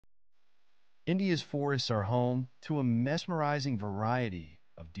India's forests are home to a mesmerizing variety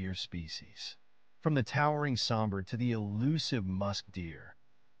of deer species. From the towering Sambar to the elusive Musk Deer,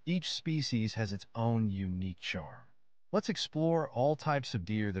 each species has its own unique charm. Let's explore all types of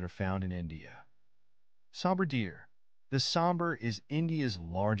deer that are found in India. Sambar deer. The Sambar is India's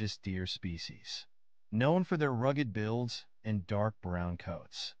largest deer species, known for their rugged builds and dark brown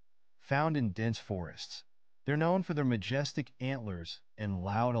coats. Found in dense forests, they're known for their majestic antlers and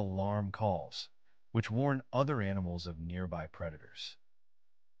loud alarm calls, which warn other animals of nearby predators.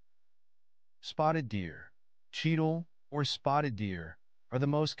 Spotted deer. Chital or spotted deer are the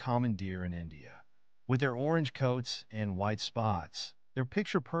most common deer in India. With their orange coats and white spots, they're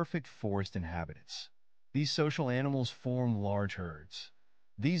picture-perfect forest inhabitants. These social animals form large herds.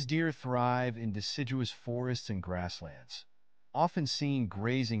 These deer thrive in deciduous forests and grasslands, often seen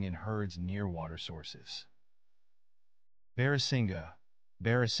grazing in herds near water sources. Barasinga,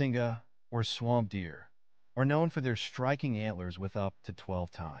 Barasinga, or swamp deer, are known for their striking antlers with up to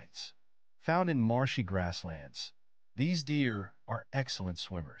 12 tines. Found in marshy grasslands, these deer are excellent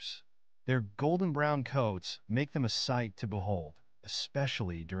swimmers. Their golden brown coats make them a sight to behold,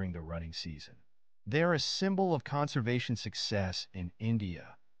 especially during the rutting season. They are a symbol of conservation success in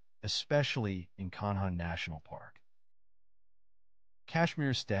India, especially in Kanha National Park.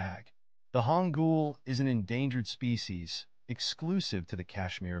 Kashmir Stag. The Hangul is an endangered species exclusive to the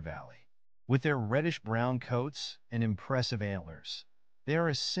Kashmir Valley. With their reddish-brown coats and impressive antlers, they are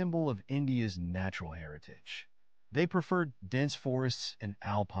a symbol of India's natural heritage. They prefer dense forests and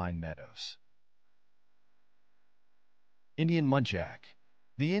alpine meadows. Indian Muntjac.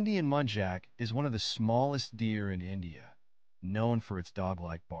 The Indian Muntjac is one of the smallest deer in India, known for its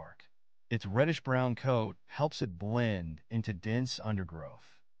dog-like bark. Its reddish-brown coat helps it blend into dense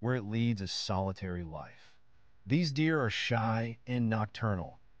undergrowth, where it leads a solitary life. These deer are shy and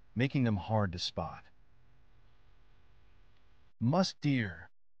nocturnal, making them hard to spot. Musk Deer.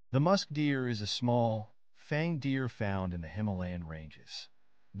 The musk deer is a small, fanged deer found in the Himalayan ranges.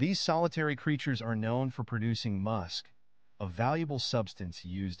 These solitary creatures are known for producing musk, a valuable substance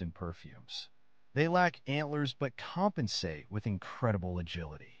used in perfumes. They lack antlers but compensate with incredible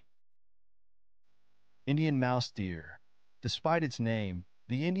agility. Indian Mouse Deer. Despite its name,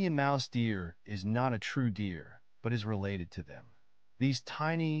 the Indian mouse deer is not a true deer, but is related to them. These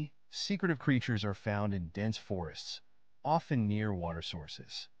tiny, secretive creatures are found in dense forests, often near water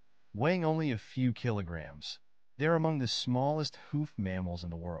sources. Weighing only a few kilograms, they're among the smallest hoofed mammals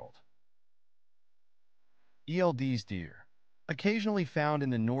in the world. ELD's deer. Occasionally found in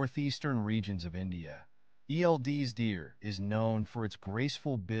the northeastern regions of India, ELD's deer is known for its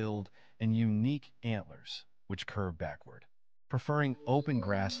graceful build and unique antlers, which curve backward. Preferring open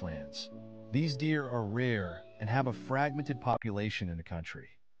grasslands, these deer are rare and have a fragmented population in the country.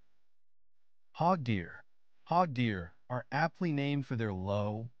 Hog deer. Hog deer are aptly named for their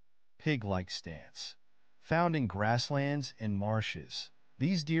low, pig-like stance. Found in grasslands and marshes,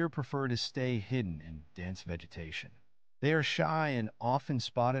 these deer prefer to stay hidden in dense vegetation. They are shy and often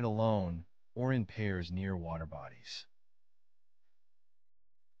spotted alone or in pairs near water bodies.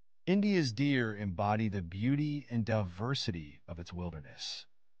 India's deer embody the beauty and diversity of its wilderness.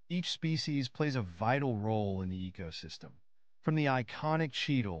 Each species plays a vital role in the ecosystem. From the iconic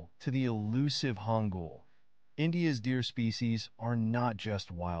Chital to the elusive Hangul, India's deer species are not just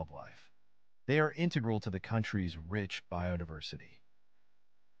wildlife. They are integral to the country's rich biodiversity.